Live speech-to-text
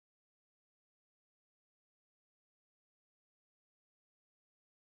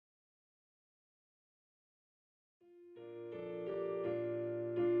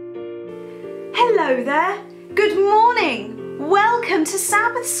Hello there. Good morning. Welcome to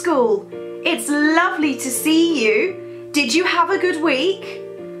Sabbath school. It's lovely to see you. Did you have a good week?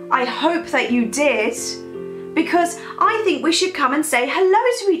 I hope that you did, because I think we should come and say hello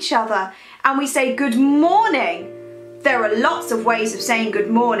to each other, and we say good morning. There are lots of ways of saying good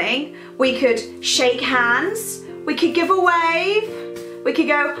morning. We could shake hands, we could give a wave, we could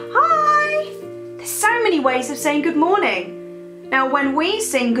go hi. There's so many ways of saying good morning. Now when we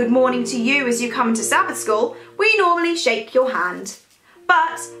sing good morning to you as you come to Sabbath school, we normally shake your hand.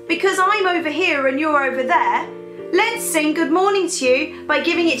 But because I'm over here and you're over there, let's sing good morning to you by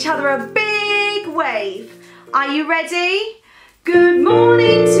giving each other a big wave. Are you ready? Good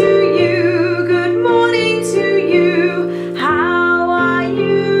morning to you, good morning to you. How are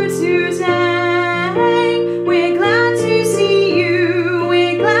you today? We're glad to see you,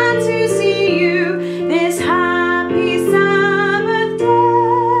 we're glad to see you this happy Sabbath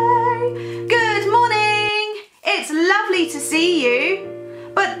day. Good morning! It's lovely to see you.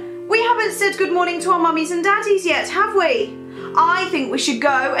 But we haven't said good morning to our mummies and daddies yet, have we? I think we should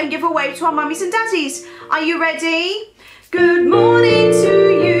go and give a wave to our mummies and daddies. Are you ready? Good morning to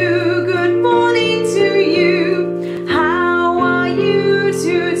you, good morning to you. How are you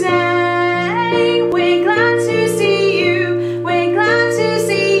today? We're glad to see you, we're glad to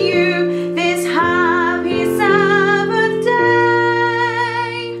see you this happy Sabbath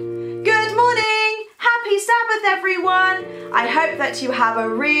day. Good morning, happy Sabbath everyone. I hope that you have a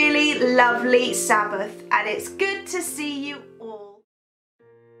really lovely Sabbath, and it's good to see you all.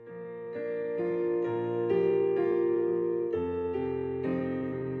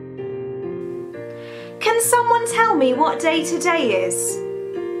 Can someone tell me what day today is?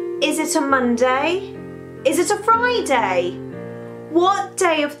 Is it a Monday? Is it a Friday? What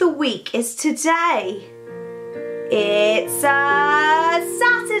day of the week is today? It's a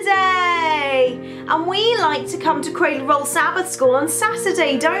Saturday! And we like to come to Cradle Sabbath School on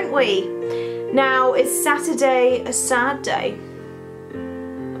Saturday, don't we? Now, is Saturday a sad day?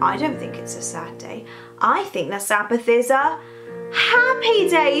 I don't think it's a sad day. I think the Sabbath is a happy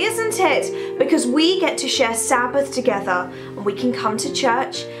day, isn't it? Because we get to share Sabbath together and we can come to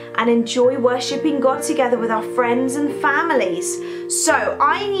church and enjoy worshipping God together with our friends and families. So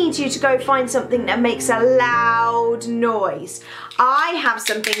I need you to go find something that makes a loud noise. I have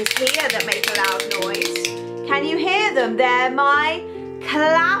some things here that make a loud noise. Can you hear them? They're my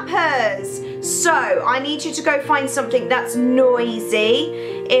clappers. So I need you to go find something that's noisy.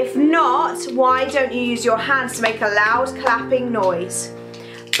 If not, why don't you use your hands to make a loud clapping noise?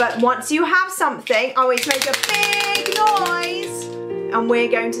 But once you have something, I want you to make a big noise. And we're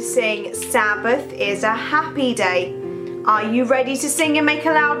going to sing Sabbath is a happy day. Are you ready to sing and make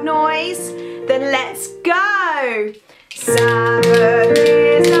a loud noise? Then let's go. Sabbath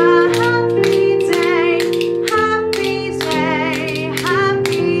is a happy day, happy day,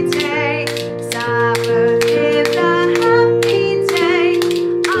 happy day. Sabbath is a happy day.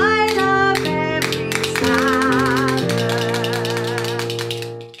 I love every Sabbath.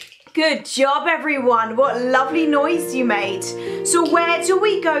 Good job, everyone. What lovely noise you made. So where do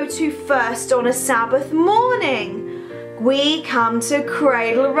we go to first on a Sabbath morning? We come to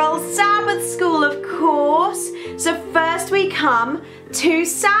Cradle Sabbath School, of course. So first we come to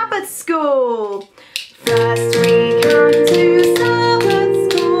Sabbath School. First we come to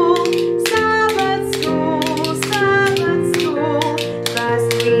Sabbath School, Sabbath School, Sabbath School. First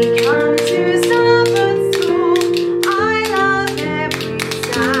we come to Sabbath School. I love every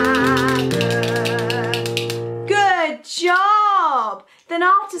Sabbath. Good job! Then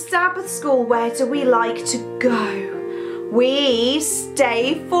after Sabbath School, where do we like to go? We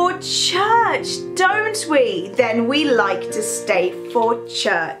stay for church, don't we? Then we like to stay for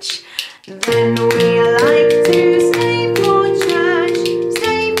church. Then we like to stay for church,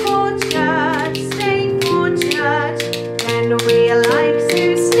 stay for church, stay for church. Then we like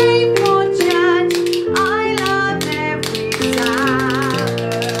to stay for church. I love every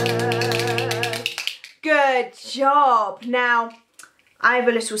Sabbath. Good job. Now, I have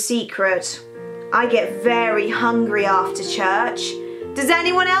a little secret. I get very hungry after church. Does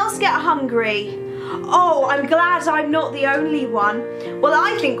anyone else get hungry? Oh, I'm glad I'm not the only one. Well,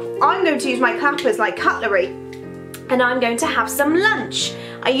 I think I'm going to use my clappers like cutlery and I'm going to have some lunch.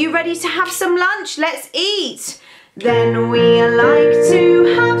 Are you ready to have some lunch? Let's eat. Then we like to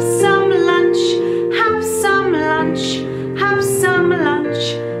have some lunch, have some lunch, have some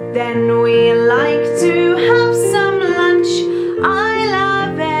lunch. Then we like to have some lunch. I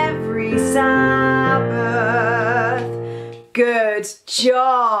love every Sabbath. Good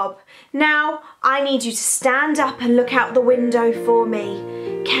job. Now, I need you to stand up and look out the window for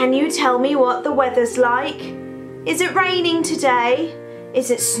me. Can you tell me what the weather's like? Is it raining today? Is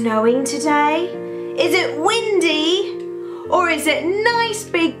it snowing today? Is it windy? Or is it nice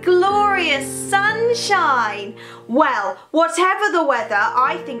big glorious sunshine? Well, whatever the weather,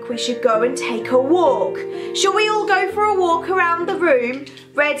 I think we should go and take a walk. Shall we all go for a walk around the room?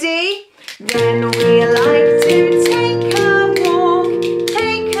 Ready? Then we like to take a walk,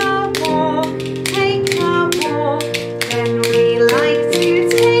 take a walk, take a walk. Then we like to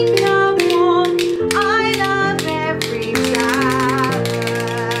take a walk. I love every Sabbath.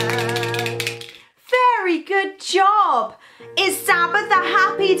 Very good job. Is Sabbath a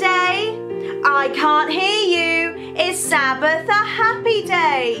happy day? I can't hear you. Is Sabbath a happy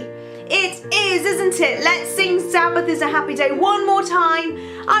day? It is, isn't it? Let's sing Sabbath is a happy day one more time.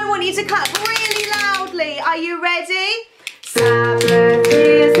 I want you to clap really loudly. Are you ready? Sabbath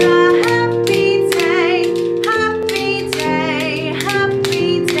is a happy day, happy day,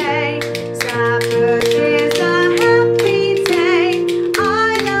 happy day. Sabbath is a happy day.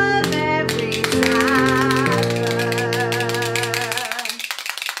 I love every Sabbath.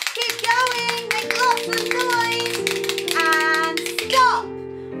 Keep going, make lots of noise. And stop.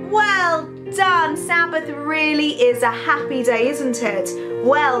 Well done. Sabbath really is a happy day, isn't it?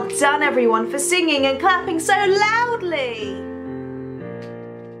 Well done, everyone, for singing and clapping so loudly.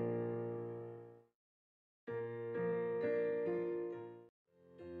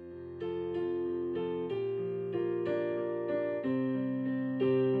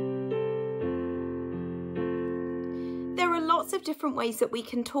 There are lots of different ways that we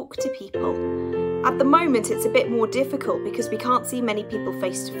can talk to people. At the moment, it's a bit more difficult because we can't see many people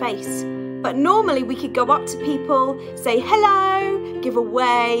face to face. But normally we could go up to people, say hello, give a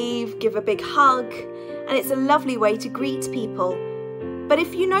wave, give a big hug, and it's a lovely way to greet people. But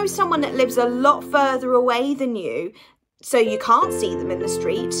if you know someone that lives a lot further away than you, so you can't see them in the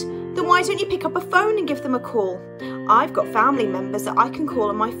street, then why don't you pick up a phone and give them a call? I've got family members that I can call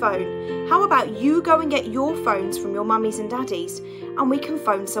on my phone. How about you go and get your phones from your mummies and daddies and we can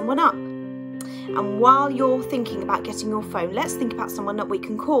phone someone up? And while you're thinking about getting your phone, let's think about someone that we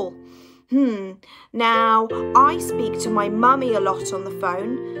can call. Now, I speak to my mummy a lot on the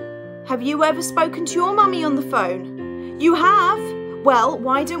phone. Have you ever spoken to your mummy on the phone? You have? Well,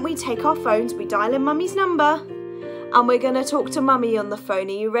 why don't we take our phones, we dial in mummy's number, and we're going to talk to mummy on the phone.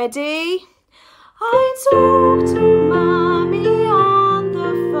 Are you ready? I talk to mummy on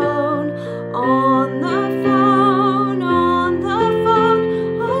the phone, on the phone, on the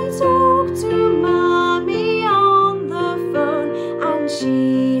phone. I talk to mummy on the phone, and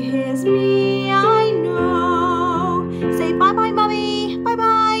she hears me, I know. Say bye-bye, mummy.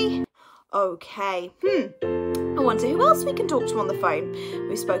 Bye-bye. Okay. I wonder who else we can talk to on the phone.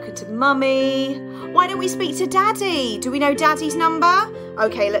 We've spoken to mummy. Why don't we speak to daddy? Do we know daddy's number?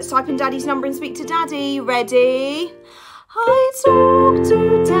 Okay, let's type in daddy's number and speak to daddy. Ready? I talk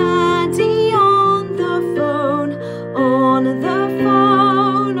to daddy on the phone, on the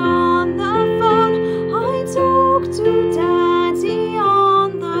phone, on the phone. I talk to daddy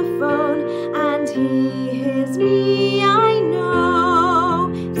on the phone, and he hears me, I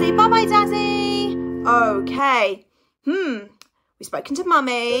know. Say bye-bye, daddy. Okay. We've spoken to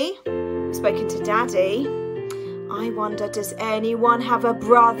mummy. We've spoken to daddy. I wonder, does anyone have a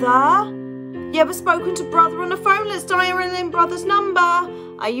brother? You ever spoken to brother on the phone? Let's dial in brother's number.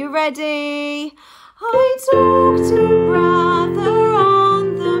 Are you ready? I talk to brother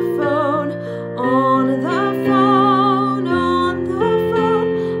on the phone, on the phone, on the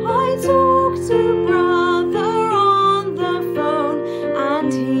phone. I talk to brother on the phone,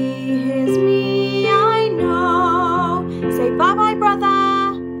 and he hears me, I know. Say bye-bye, brother.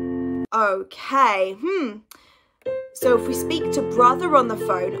 Okay, So if we speak to brother on the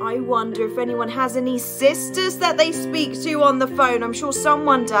phone, I wonder if anyone has any sisters that they speak to on the phone. I'm sure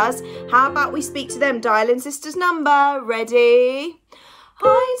someone does. How about we speak to them? Dial in sister's number. Ready?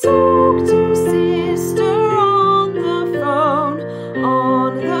 I talk to sister on the phone,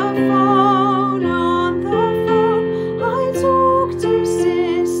 on the phone, on the phone. I talk to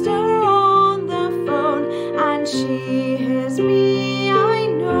sister on the phone, and she hears me, I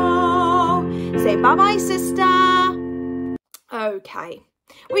know. Say bye-bye, sister. Okay,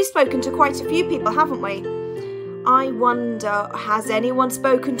 we've spoken to quite a few people, haven't we? I wonder, has anyone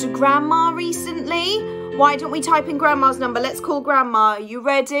spoken to Grandma recently? Why don't we type in Grandma's number? Let's call Grandma. Are you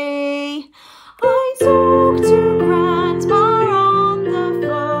ready? I talk to Grandma on the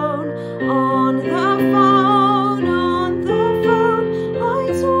phone, on the phone, on the phone. I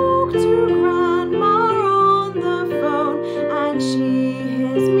talk to Grandma on the phone, and she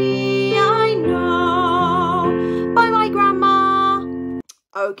hears me, I know. Bye-bye, Grandma.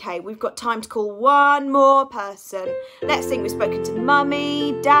 Okay, we've got time to call one more person. Let's think we've spoken to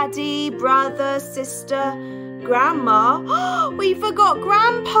Mummy, Daddy, brother, sister, Grandma. We forgot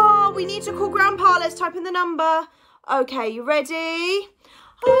Grandpa. We need to call Grandpa. Let's type in the number. Okay, you ready?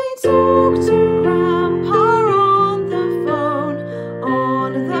 I talk to Grandpa on the phone,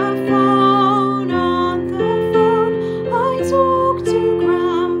 on the phone, on the phone. I talk to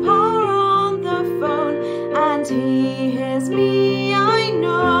Grandpa on the phone, and he hears me, I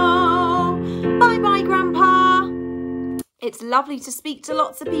know. Bye-bye, Grandpa. It's lovely to speak to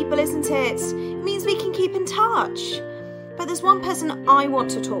lots of people, isn't it? It means we can keep in touch. But there's one person I want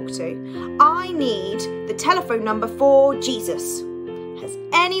to talk to. I need the telephone number for Jesus. Has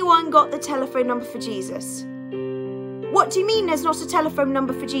anyone got the telephone number for Jesus? What do you mean there's not a telephone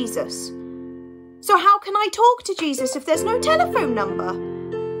number for Jesus? So how can I talk to Jesus if there's no telephone number?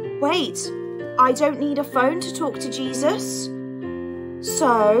 Wait, I don't need a phone to talk to Jesus.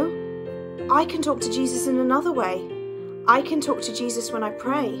 So I can talk to Jesus in another way. I can talk to Jesus when I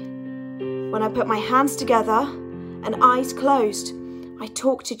pray. When I put my hands together and eyes closed, I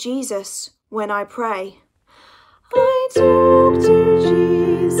talk to Jesus when I pray. I talk to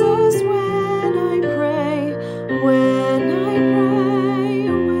Jesus when I pray, when I pray,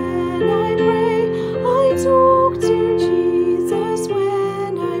 when I pray. I talk to Jesus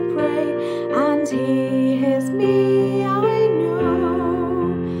when I pray, and he hears me, I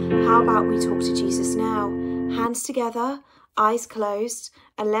know. How about we talk to Jesus now? Hands together, eyes closed,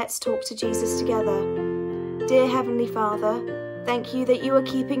 and let's talk to Jesus together. Dear Heavenly Father, thank you that you are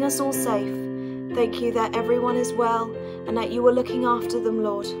keeping us all safe. Thank you that everyone is well and that you are looking after them,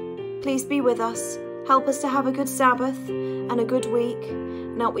 Lord. Please be with us. Help us to have a good Sabbath and a good week,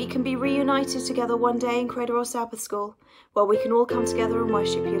 and that we can be reunited together one day in Cradle Sabbath School, where we can all come together and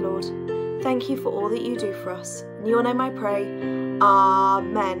worship you, Lord. Thank you for all that you do for us. In your name I pray.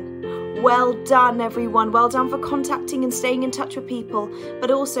 Amen. Well done, everyone. Well done for contacting and staying in touch with people, but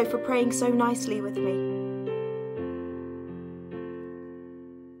also for praying so nicely with me.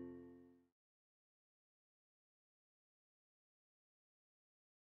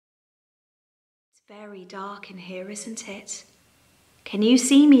 Very dark in here, isn't it? Can you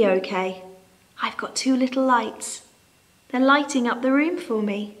see me okay? I've got two little lights. They're lighting up the room for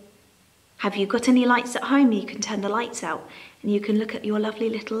me. Have you got any lights at home? You can turn the lights out and you can look at your lovely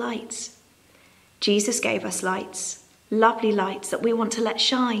little lights. Jesus gave us lights, lovely lights that we want to let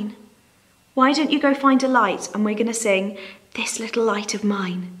shine. Why don't you go find a light and we're going to sing This Little Light of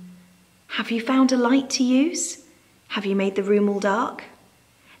Mine. Have you found a light to use? Have you made the room all dark?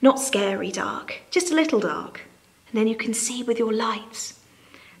 Not scary dark, just a little dark. And then you can see with your lights.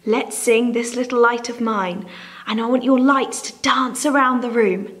 Let's sing This Little Light of Mine. And I want your lights to dance around the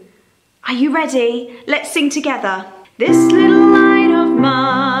room. Are you ready? Let's sing together. This little light of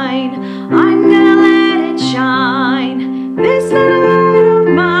mine, I'm gonna let it shine. This little light of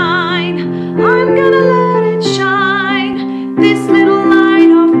mine, I'm gonna let it shine. This little light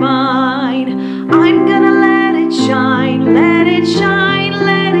of mine, I'm gonna let it shine. Let it shine,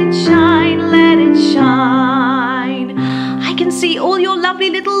 let it shine, let it shine. I can see all your lovely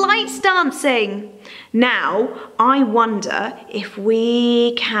little lights dancing. Now, I wonder if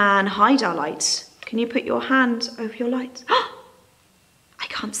we can hide our lights. Can you put your hand over your lights? I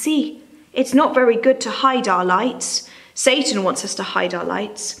can't see. It's not very good to hide our lights. Satan wants us to hide our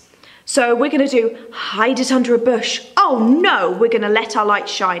lights. So we're going to do hide it under a bush. Oh no, we're going to let our light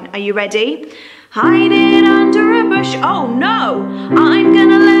shine. Are you ready? Hide it under a bush. Oh no, I'm going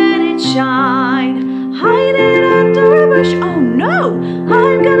to let it shine. Hide it under a bush. Oh no,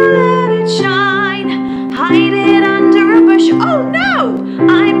 I'm going to let it shine. Hide it under a bush. Oh no,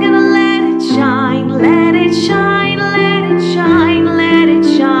 I'm going to let it shine. Let it shine, let it shine, let it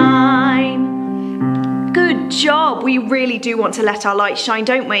shine. Good job. We really do want to let our light shine,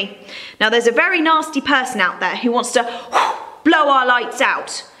 don't we? Now there's a very nasty person out there who wants to blow our lights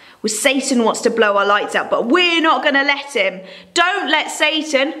out. Well, Satan wants to blow our lights out, but we're not going to let him. Don't let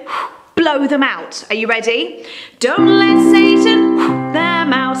Satan blow them out. Are you ready? Don't let Satan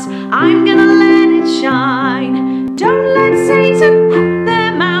them out. I'm going to let it shine. Don't let Satan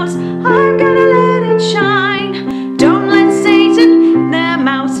them out. I'm going to let it shine. Don't let Satan them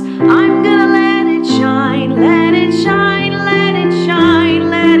out. I'm going to let it shine. Let it shine, let it shine,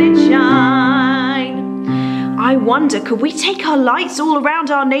 let it shine. I wonder, could we take our lights all around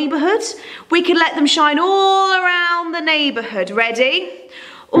our neighbourhood? We could let them shine all around the neighbourhood. Ready?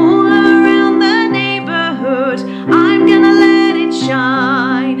 All around the neighbourhood, I'm gonna let it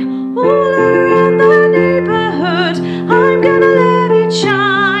shine. All around the neighbourhood, I'm gonna let it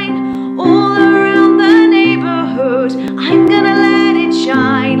shine. All around the neighbourhood, I'm gonna let it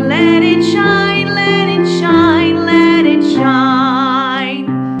shine.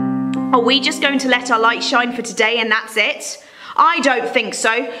 Are we just going to let our light shine for today and that's it? I don't think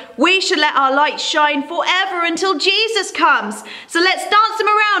so. We should let our light shine forever until Jesus comes. So let's dance them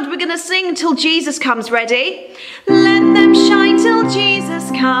around. We're going to sing until Jesus comes. Ready? Let them shine till Jesus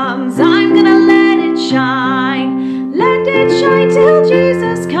comes. I'm going to let it shine. Let it shine till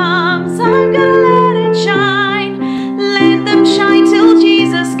Jesus comes. I'm going to let it shine. Let them shine till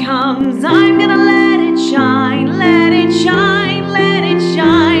Jesus comes. I'm going to let it shine. Let it shine. Let it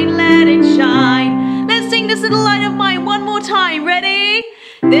shine. Let it shine. Let's sing this little light of mine one more time. Ready?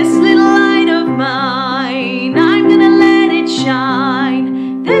 This little light of mine, I'm gonna let it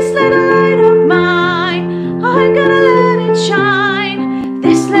shine. This little light of mine, I'm gonna let it shine.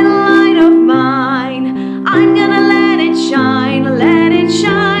 This little light of mine, I'm gonna let it shine. Let it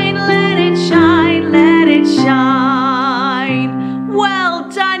shine, let it shine, let it shine. Well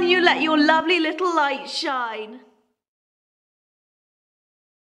done, you let your lovely little light shine.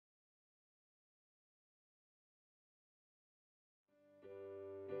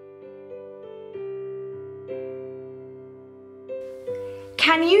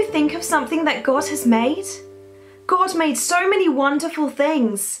 Can you think of something that God has made? God made so many wonderful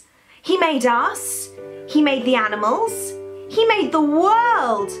things. He made us. He made the animals. He made the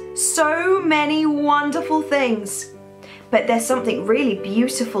world. So many wonderful things. But there's something really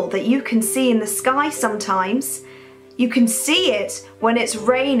beautiful that you can see in the sky sometimes. You can see it when it's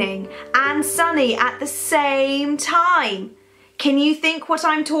raining and sunny at the same time. Can you think what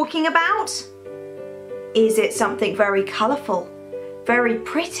I'm talking about? Is it something very colourful? Very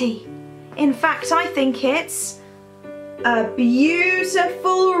pretty. In fact, I think it's a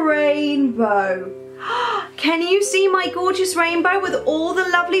beautiful rainbow. Can you see my gorgeous rainbow with all the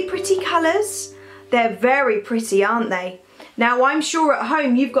lovely pretty colours? They're very pretty, aren't they? Now, I'm sure at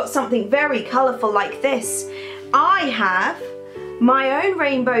home you've got something very colourful like this. I have my own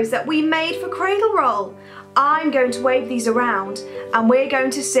rainbows that we made for Cradle Roll. I'm going to wave these around and we're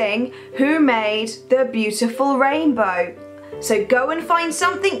going to sing Who Made the Beautiful Rainbow? So go and find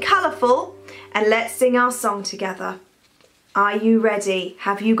something colourful and let's sing our song together. Are you ready?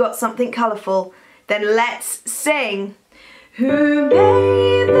 Have you got something colourful? Then let's sing. Who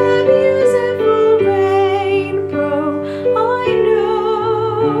made the beautiful rainbow? I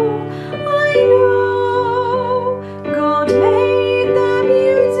know, God made the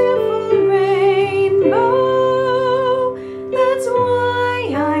beautiful rainbow. That's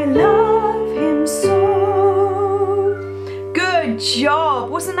why I love him so. Good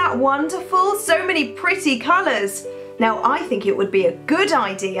job! Wasn't that wonderful? So many pretty colours. Now I think it would be a good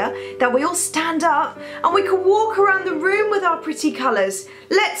idea that we all stand up and we could walk around the room with our pretty colours.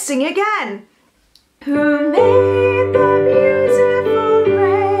 Let's sing again. Who made the beautiful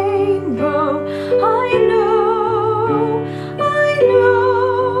rainbow? I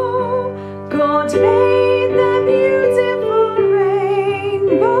know, God made the beautiful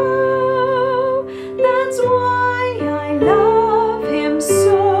rainbow. That's why I love him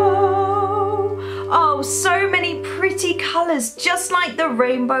so. Oh, so many pretty colours, just like the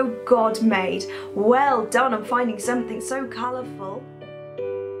rainbow God made. Well done on finding something so colourful.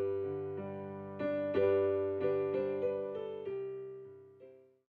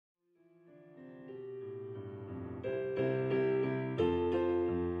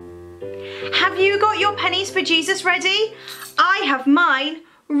 Have you got your pennies for Jesus ready? I have mine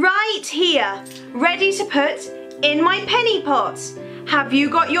right here, ready to put in my penny pot. Have you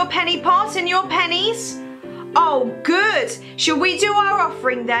got your penny pot and your pennies? Oh, good. Shall we do our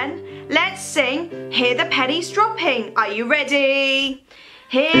offering then? Let's sing, Hear the Pennies Dropping. Are you ready?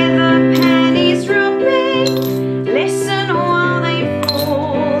 Hear the pennies dropping, listen while they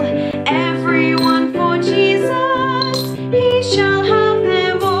fall. Everyone for Jesus, he shall have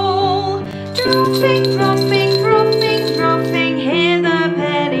them all. Dropping, dropping, dropping, dropping, hear the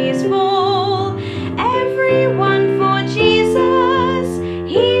pennies fall. Everyone for Jesus,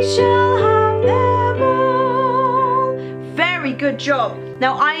 he shall have them all. Very good job.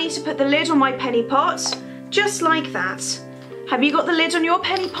 Now I need to put the lid on my penny pot, just like that. Have you got the lid on your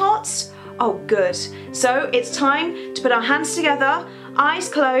penny pots? Oh, good. So it's time to put our hands together, eyes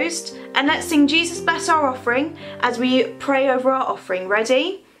closed, and let's sing Jesus Bless Our Offering as we pray over our offering.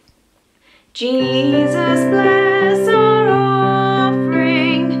 Ready? Jesus bless our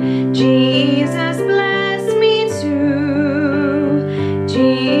offering, Jesus bless me too.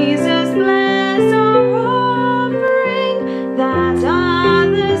 Jesus bless our offering, that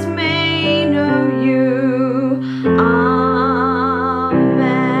others may know you.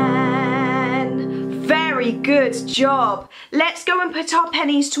 Amen. Very good job. Let's go and put our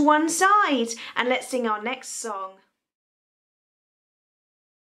pennies to one side and let's sing our next song.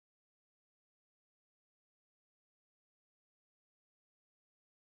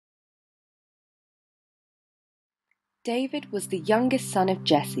 David was the youngest son of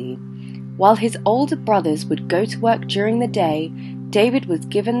Jesse. While his older brothers would go to work during the day, David was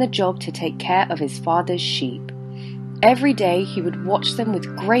given the job to take care of his father's sheep. Every day he would watch them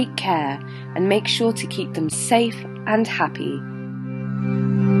with great care and make sure to keep them safe and happy.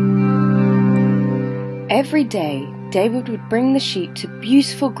 Every day, David would bring the sheep to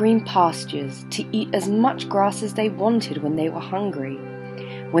beautiful green pastures to eat as much grass as they wanted when they were hungry.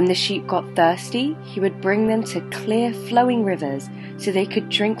 When the sheep got thirsty, he would bring them to clear, flowing rivers so they could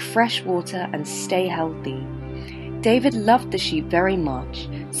drink fresh water and stay healthy. David loved the sheep very much,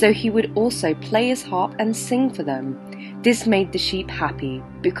 so he would also play his harp and sing for them. This made the sheep happy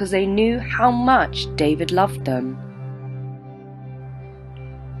because they knew how much David loved them.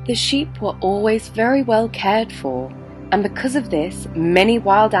 The sheep were always very well cared for, and because of this, many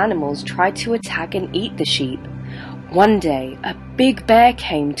wild animals tried to attack and eat the sheep. One day, a big bear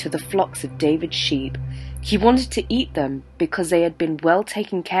came to the flocks of David's sheep. He wanted to eat them because they had been well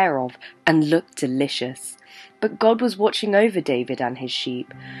taken care of and looked delicious. But God was watching over David and his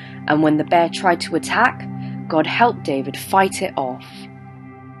sheep, and when the bear tried to attack, God helped David fight it off.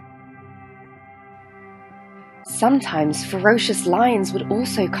 Sometimes ferocious lions would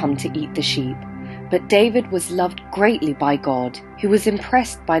also come to eat the sheep, but David was loved greatly by God, who was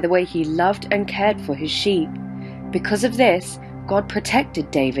impressed by the way he loved and cared for his sheep. Because of this, God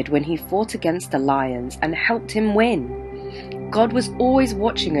protected David when he fought against the lions and helped him win. God was always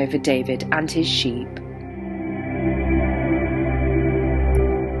watching over David and his sheep.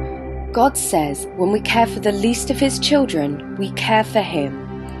 God says, when we care for the least of his children, we care for him.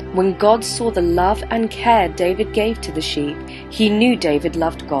 When God saw the love and care David gave to the sheep, he knew David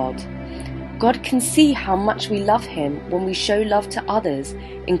loved God. God can see how much we love him when we show love to others,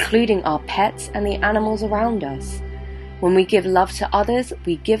 including our pets and the animals around us. When we give love to others,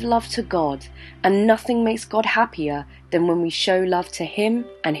 we give love to God, and nothing makes God happier than when we show love to him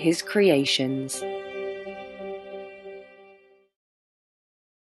and his creations.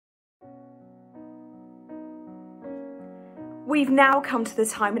 We've now come to the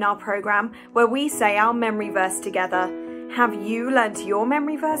time in our programme where we say our memory verse together. Have you learnt your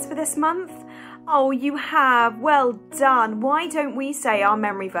memory verse for this month? Oh, you have. Well done. Why don't we say our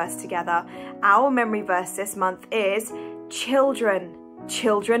memory verse together? Our memory verse this month is children.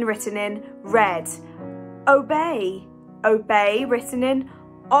 Children written in red. Obey. Obey written in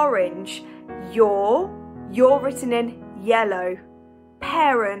orange. You're written in yellow.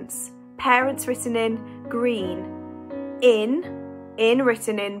 Parents. Parents written in green. In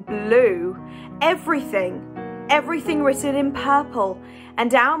written in blue. Everything written in purple.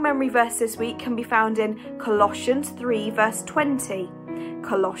 And our memory verse this week can be found in Colossians 3 verse 20.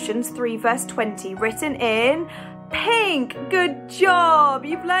 Colossians 3 verse 20, written in pink. Good job!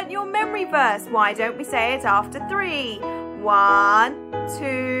 You've learnt your memory verse. Why don't we say it after 3? 1,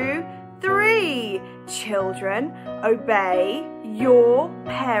 2, 3. Children, obey your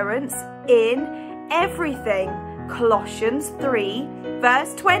parents in everything. Colossians 3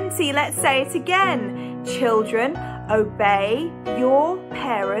 verse 20. Let's say it again. Children, obey your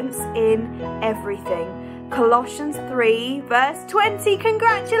parents in everything. Colossians 3 verse 20.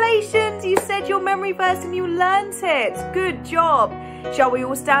 Congratulations! You said your memory verse and you learnt it. Good job. Shall we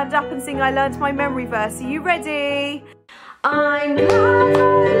all stand up and sing I learnt my memory verse? Are you ready? I'm glad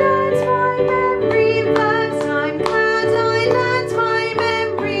I learnt my memory verse. I'm glad I learnt my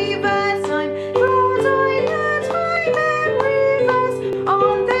memory verse. I'm glad I learnt my memory verse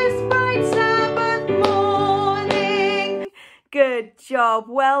on this bright Sabbath morning. Good job.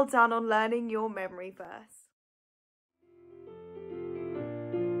 Well done on learning your memory verse.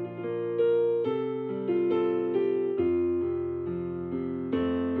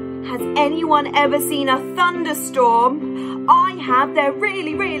 Has anyone ever seen a thunderstorm? I have. They're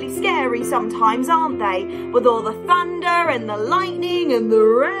really, really scary sometimes, aren't they? With all the thunder and the lightning and the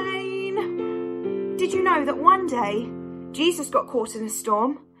rain. Did you know that one day Jesus got caught in a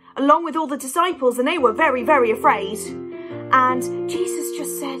storm along with all the disciples, and they were very, very afraid. And Jesus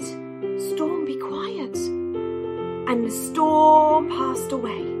just said, "Storm, be quiet." And the storm passed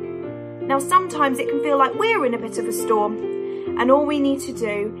away. Now sometimes it can feel like we're in a bit of a storm. And all we need to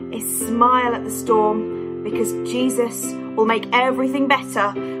do is smile at the storm, because Jesus will make everything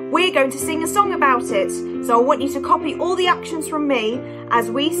better. We're going to sing a song about it. So I want you to copy all the actions from me as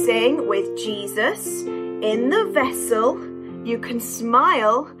we sing with Jesus in the vessel. You can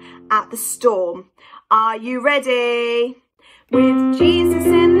smile at the storm. Are you ready? With Jesus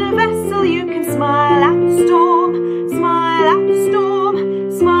in the vessel, you can smile at the storm. Smile at the storm.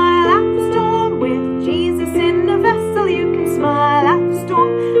 Smile at the storm. With Jesus in the vessel, you can smile at the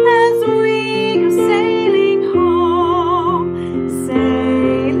storm as we go sailing home.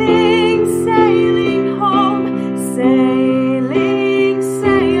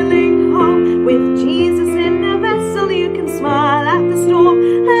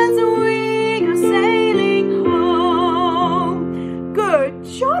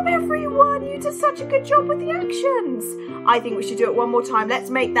 one more time.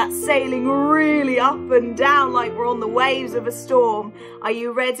 Let's make that sailing really up and down like we're on the waves of a storm. Are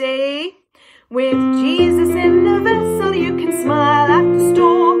you ready? With Jesus in the vessel, you can smile at the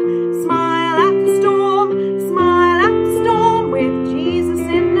storm. Smile at the storm. Smile at the storm. With Jesus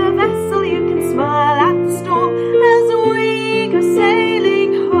in the vessel, you can smile at the storm as we go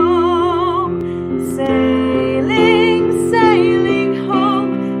sailing home. Sailing, sailing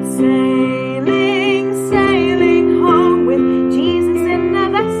home. Sailing, sailing home. With Jesus in the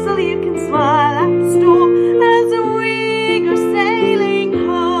vessel, you can smile at the storm as we go sailing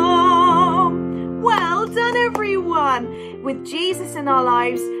home. Well done, everyone. With Jesus in our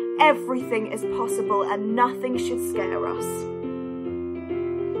lives, everything is possible and nothing should scare us.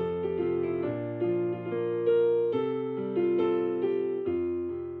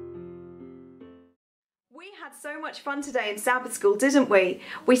 We had so much fun today in Sabbath school, didn't we?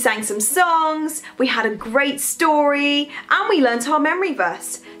 We sang some songs, we had a great story, and we learnt our memory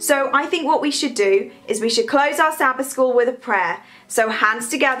verse. So I think what we should do is we should close our Sabbath school with a prayer. So hands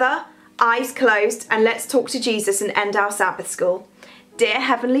together, eyes closed, and let's talk to Jesus and end our Sabbath school. Dear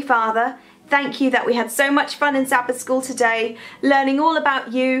Heavenly Father, thank you that we had so much fun in Sabbath school today, learning all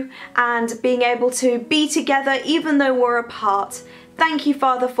about you and being able to be together even though we're apart. Thank you,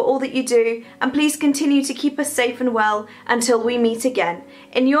 Father, for all that you do, and please continue to keep us safe and well until we meet again.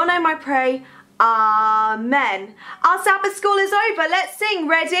 In your name I pray, Amen. Our Sabbath school is over. Let's sing.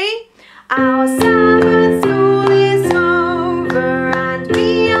 Ready? Our Sabbath school is over and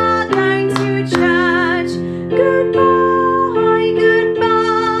we are going to church. Goodbye,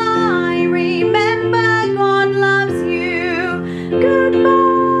 goodbye. Remember, God loves you.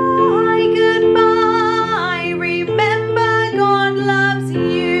 Goodbye, goodbye. Remember, God loves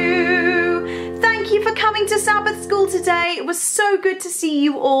you. Thank you for coming to Sabbath school today. It was so good to see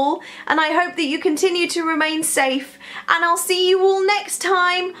you all, and I hope that you continue to remain safe. And I'll see you all next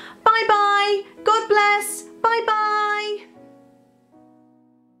time. Bye bye. God bless. Bye bye.